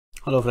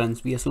Hello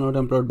friends, we are still not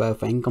employed by a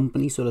FAANG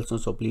company, so let's not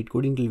stop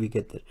LeetCoding till we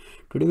get there.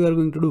 Today we are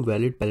going to do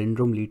valid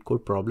palindrome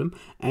LeetCode problem,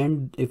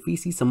 and if we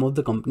see some of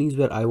the companies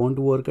where I want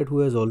to work at who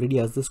has already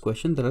asked this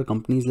question, there are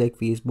companies like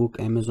Facebook,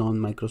 Amazon,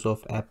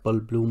 Microsoft,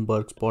 Apple,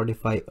 Bloomberg,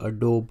 Spotify,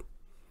 Adobe,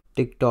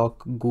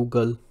 TikTok,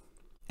 Google,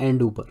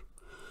 and Uber.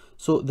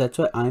 So that's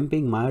why I am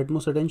paying my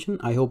utmost attention.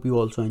 I hope you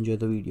also enjoy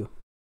the video.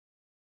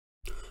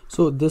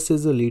 So this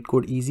is a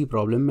LeetCode easy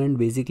problem, and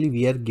basically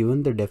we are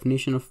given the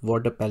definition of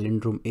what a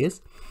palindrome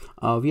is.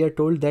 We are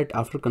told that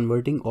after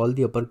converting all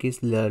the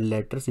uppercase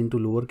letters into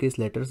lowercase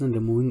letters and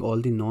removing all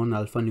the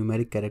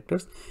non-alphanumeric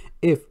characters,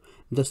 if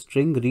the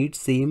string reads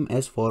same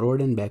as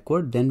forward and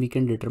backward, then we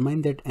can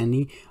determine that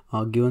any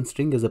given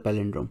string is a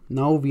palindrome.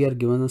 Now we are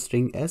given a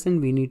string s and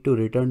we need to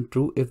return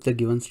true if the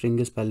given string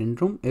is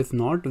palindrome. If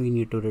not, we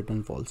need to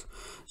return false.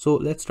 So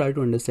let's try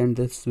to understand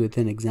this with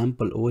an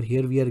example. Over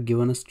here we are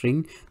given a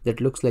string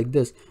that looks like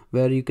this,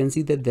 where you can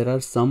see that there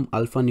are some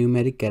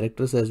alphanumeric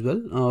characters as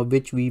well,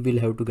 which we will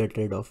have to get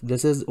rid of.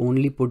 This is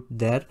only put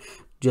there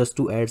just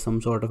to add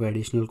some sort of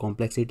additional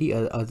complexity.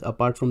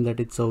 Apart from that,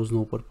 it serves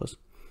no purpose.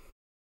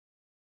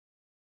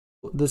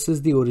 This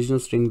is the original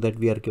string that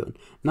we are given.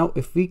 Now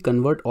if we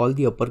convert all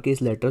the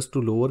uppercase letters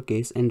to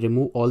lowercase and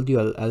remove all the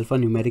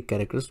alphanumeric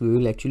characters, we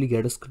will actually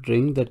get a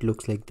string that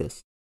looks like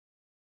this.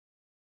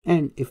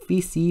 And if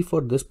we see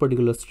for this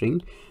particular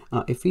string,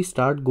 if we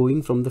start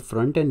going from the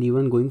front and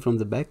even going from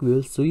the back, we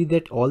will see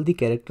that all the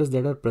characters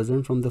that are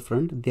present from the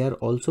front, they are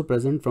also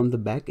present from the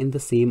back in the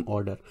same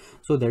order.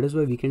 So that is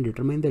why we can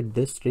determine that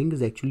this string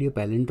is actually a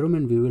palindrome,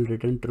 and we will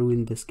return true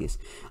in this case.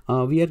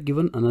 We are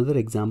given another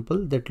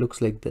example that looks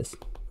like this.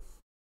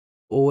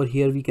 Over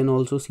here we can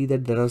also see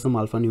that there are some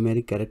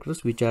alphanumeric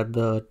characters which are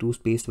the two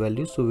space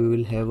values, so we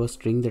will have a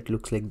string that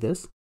looks like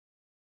this.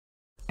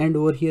 And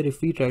over here,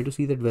 if we try to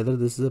see that whether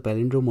this is a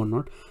palindrome or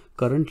not,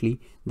 currently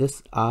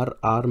this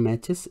R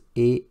matches,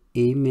 A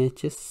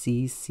matches,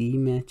 C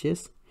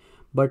matches,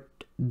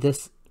 but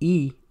this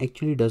E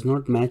actually does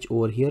not match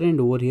over here,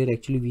 and over here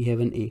actually we have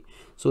an A.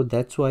 So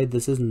that's why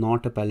this is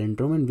not a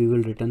palindrome, and we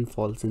will return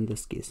false in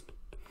this case.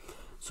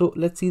 So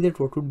let's see that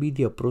what would be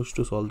the approach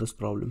to solve this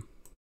problem.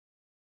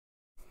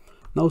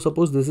 Now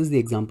suppose this is the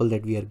example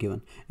that we are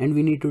given, and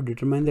we need to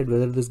determine that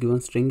whether this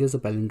given string is a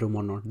palindrome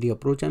or not. The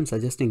approach I'm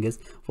suggesting is,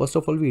 first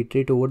of all, we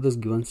iterate over this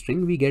given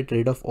string, we get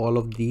rid of all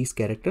of these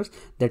characters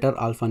that are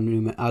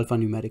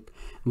alphanumeric.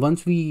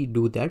 Once we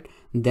do that,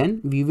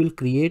 then we will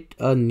create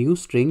a new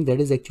string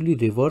that is actually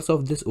reverse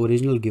of this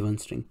original given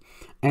string.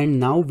 And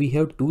now we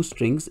have two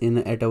strings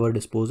at our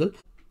disposal.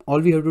 All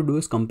we have to do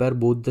is compare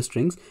both the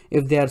strings.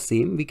 If they are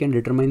same, we can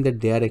determine that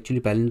they are actually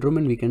palindrome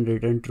and we can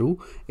return true.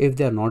 If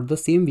they are not the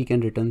same, we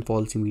can return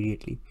false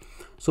immediately.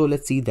 So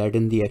let's see that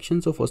in the action.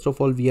 So first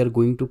of all, we are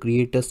going to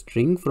create a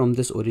string from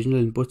this original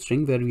input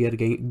string, where we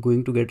are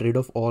going to get rid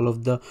of all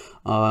of the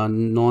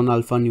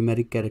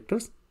non-alphanumeric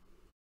characters.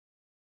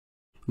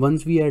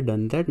 Once we are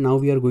done that, now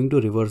we are going to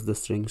reverse the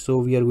string. So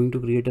we are going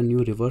to create a new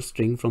reverse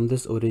string from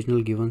this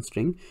original given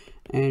string,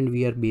 and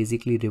we are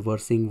basically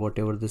reversing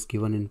whatever this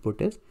given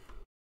input is.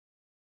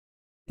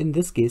 In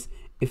this case,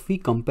 if we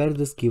compare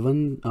this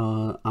given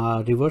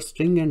reverse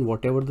string and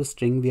whatever the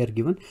string we are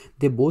given,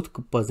 they both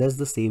possess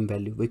the same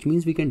value, which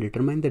means we can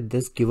determine that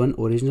this given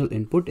original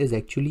input is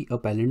actually a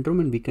palindrome,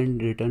 and we can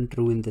return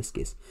true in this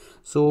case.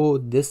 So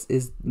this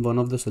is one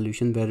of the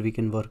solutions where we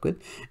can work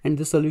with, and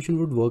this solution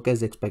would work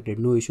as expected,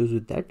 no issues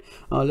with that.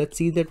 Let's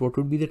see that what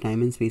would be the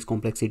time and space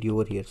complexity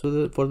over here.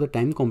 So for the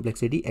time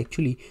complexity,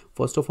 actually,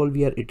 first of all,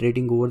 we are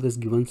iterating over this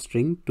given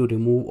string to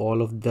remove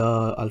all of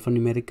the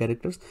alphanumeric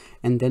characters,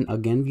 and then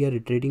again we are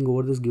iterating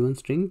over this given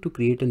string to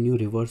create a new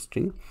reverse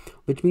string,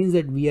 which means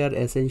that we are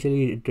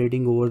essentially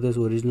iterating over this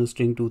original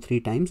string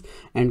 2-3 times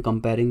and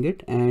comparing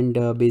it, and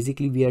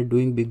basically we are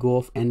doing big O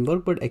of n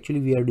work, but actually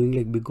we are doing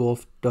like big O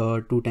of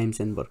 2 times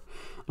n work.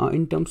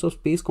 In terms of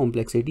space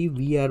complexity,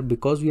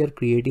 because we are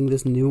creating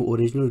this new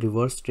original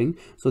reverse string,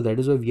 so that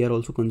is why we are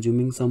also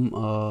consuming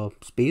some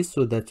space.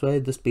 So that's why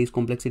the space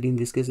complexity in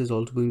this case is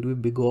also going to be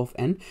big O of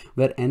n,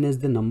 where n is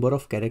the number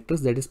of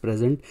characters that is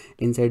present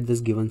inside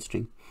this given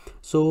string.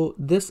 So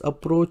this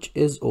approach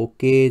is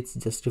okay, it's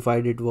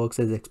justified, it works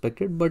as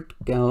expected, but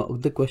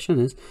the question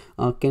is,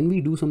 can we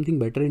do something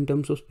better in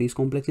terms of space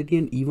complexity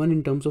and even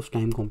in terms of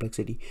time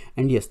complexity?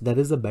 And yes, there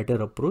is a better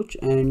approach,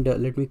 and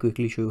let me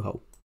quickly show you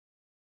how.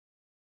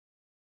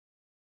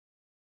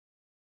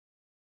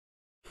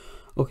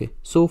 Okay,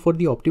 so for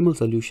the optimal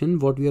solution,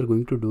 what we are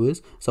going to do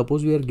is,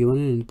 suppose we are given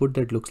an input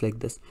that looks like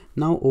this.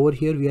 Now over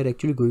here we are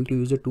actually going to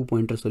use a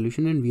 2-pointer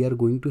solution, and we are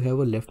going to have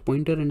a left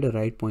pointer and a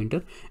right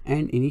pointer,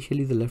 and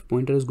initially the left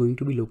pointer is going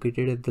to be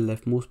located at the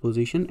leftmost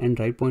position, and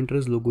right pointer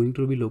is going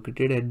to be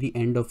located at the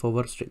end of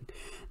our string.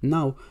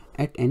 Now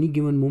at any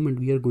given moment,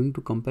 we are going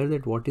to compare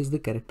that what is the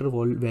character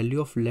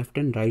value of left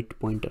and right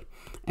pointer,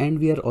 and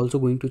we are also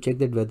going to check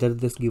that whether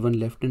this given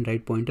left and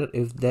right pointer,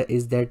 if there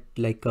is that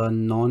like a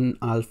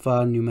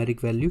non-alpha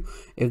numeric value.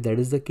 If that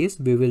is the case,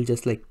 we will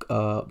just like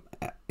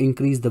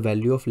increase the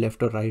value of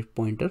left or right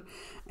pointer.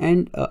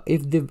 And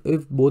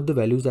if both the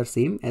values are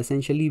same,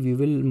 essentially we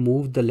will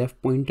move the left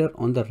pointer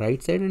on the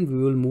right side and we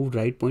will move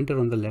right pointer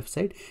on the left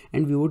side,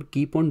 and we would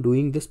keep on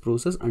doing this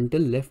process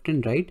until left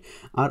and right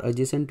are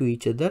adjacent to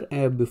each other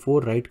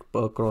before right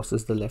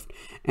crosses the left.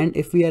 And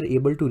if we are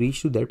able to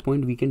reach to that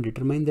point, we can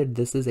determine that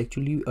this is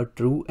actually a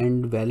true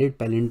and valid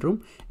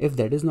palindrome. If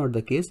that is not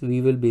the case,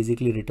 we will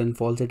basically return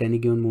false at any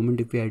given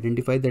moment if we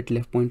identify that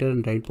left pointer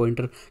and right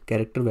pointer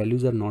character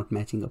values are not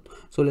matching up.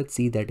 So let's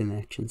see that in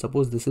action.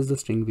 Suppose this is the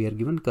string we are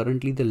given.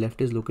 Currently the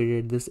left is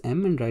located at this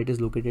m and right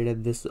is located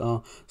at this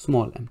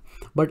small m,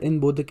 but in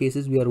both the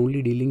cases we are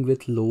only dealing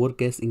with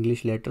lowercase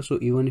English letter. So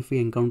even if we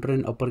encounter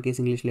an uppercase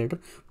English letter,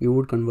 we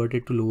would convert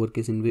it to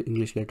lowercase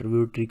English letter. We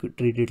would treat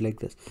it like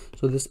this.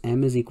 So this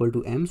m is equal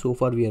to m. So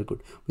far we are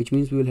good, which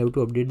means we will have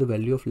to update the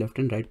value of left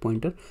and right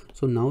pointer.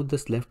 So now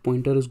this left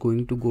pointer is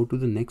going to go to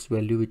the next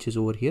value, which is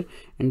over here,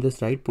 and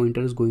this right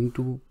pointer is going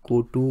to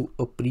go to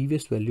a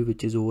previous value,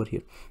 which is over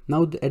here.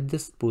 Now at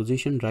this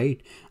position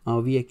right,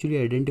 we actually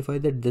identify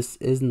that this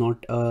is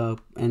not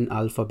an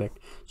alphabet.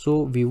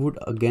 So we would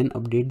again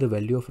update the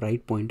value of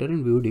right pointer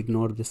and we would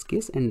ignore this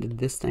case, and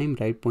this time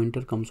right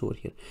pointer comes over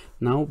here.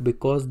 Now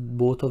because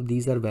both of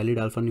these are valid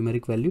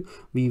alphanumeric value,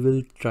 we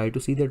will try to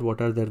see that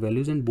what are their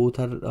values, and both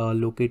are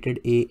located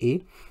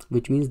AA,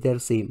 which means they are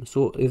same.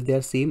 So if they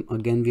are same,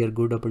 again we are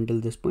good up until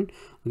this point.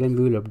 Again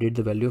we will update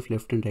the value of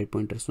left and right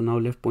pointer. So now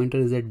left pointer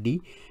is at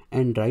D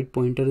and right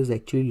pointer is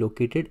actually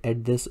located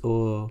at this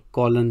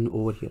column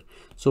over here.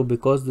 So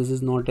because this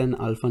is not an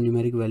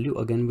alphanumeric value,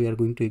 again we are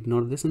going to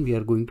ignore this and we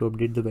are going to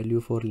update the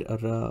value for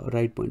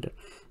right pointer.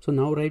 So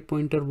now right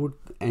pointer would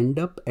end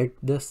up at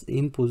the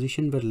same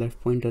position where left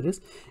pointer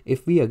is.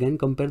 If we again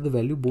compare the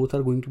value, both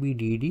are going to be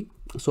DD.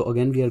 So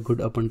again we are good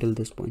up until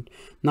this point.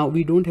 Now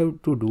we don't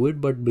have to do it,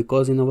 but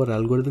because in our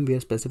algorithm we are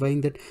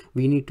specifying that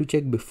we need to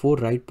check before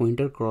right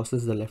pointer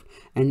crosses the left,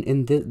 and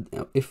in this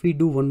if we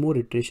do one more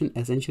iteration,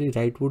 essentially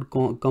right would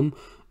come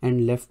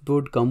and left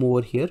would come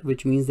over here,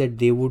 which means that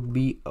they would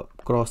be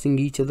crossing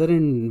each other,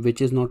 and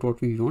which is not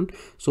what we want.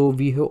 So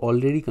we have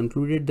already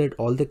concluded that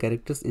all the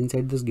characters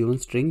inside this given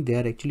string, they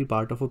are actually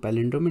part of a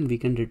palindrome, and we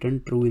can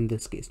return true in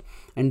this case.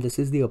 And this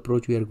is the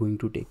approach we are going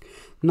to take.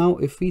 Now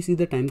if we see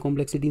the time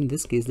complexity in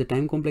this case, the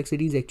time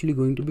complexity is actually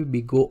going to be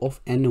big O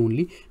of n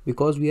only,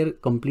 because we are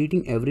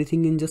completing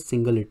everything in just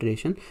single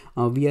iteration.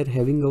 We are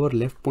having our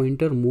left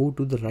pointer move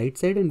to the right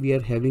side and we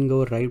are having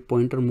our right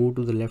pointer move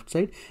to the left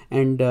side,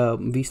 and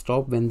we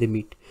stop when they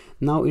meet.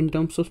 Now in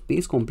terms of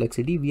space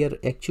complexity, we are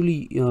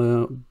actually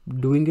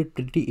doing it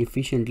pretty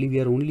efficiently. We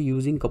are only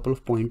using couple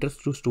of pointers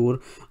to store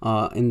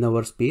in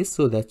our space,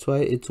 so that's why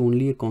it's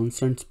only a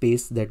constant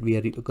space that we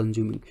are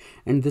consuming,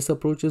 and this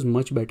approach is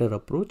much better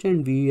approach,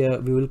 and we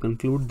will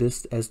conclude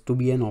this as to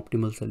be an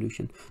optimal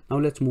solution. Now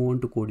let's move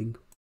on to coding.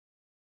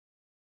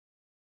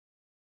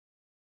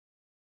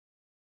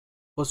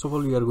 First of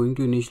all, we are going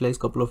to initialize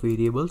couple of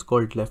variables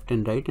called left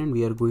and right, and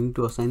we are going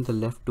to assign the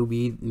left to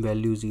be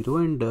value 0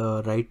 and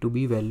right to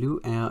be value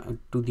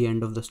to the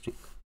end of the string.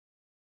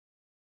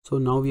 So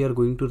now we are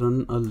going to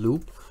run a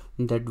loop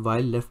that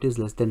while left is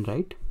less than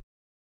right.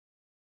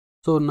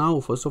 So now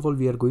first of all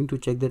we are going to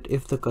check that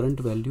if the current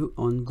value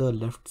on the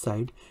left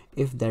side,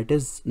 if that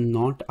is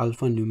not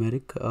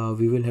alphanumeric,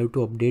 we will have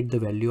to update the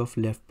value of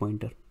left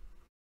pointer.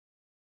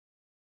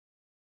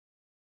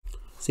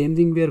 Same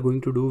thing we are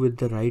going to do with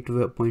the right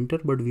pointer,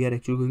 but we are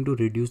actually going to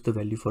reduce the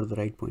value for the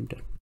right pointer.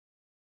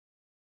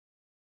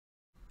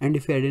 And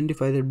if we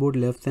identify that both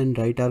left and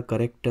right are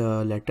correct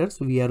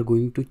letters, we are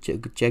going to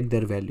check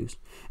their values.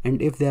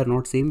 And if they are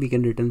not same, we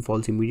can return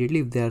false immediately.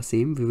 If they are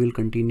same, we will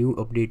continue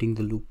updating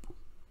the loop.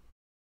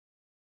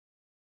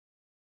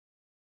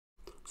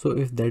 So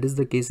if that is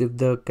the case, if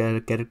the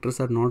characters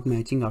are not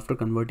matching after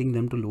converting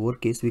them to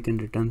lowercase, we can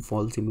return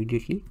false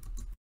immediately.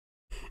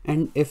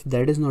 And if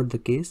that is not the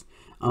case,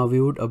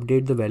 we would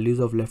update the values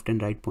of left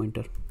and right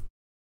pointer.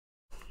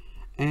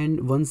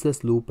 And once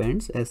this loop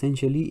ends,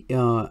 essentially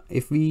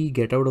if we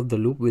get out of the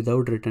loop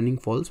without returning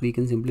false, we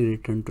can simply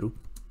return true.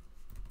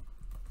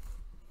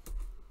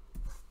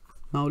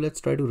 Now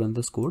let's try to run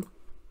this code.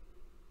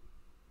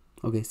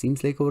 Okay,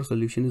 seems like our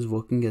solution is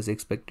working as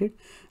expected.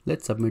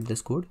 Let's submit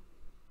this code.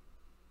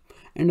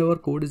 And our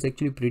code is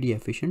actually pretty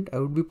efficient. I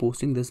would be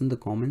posting this in the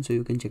comments so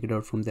you can check it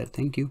out from there.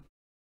 Thank you.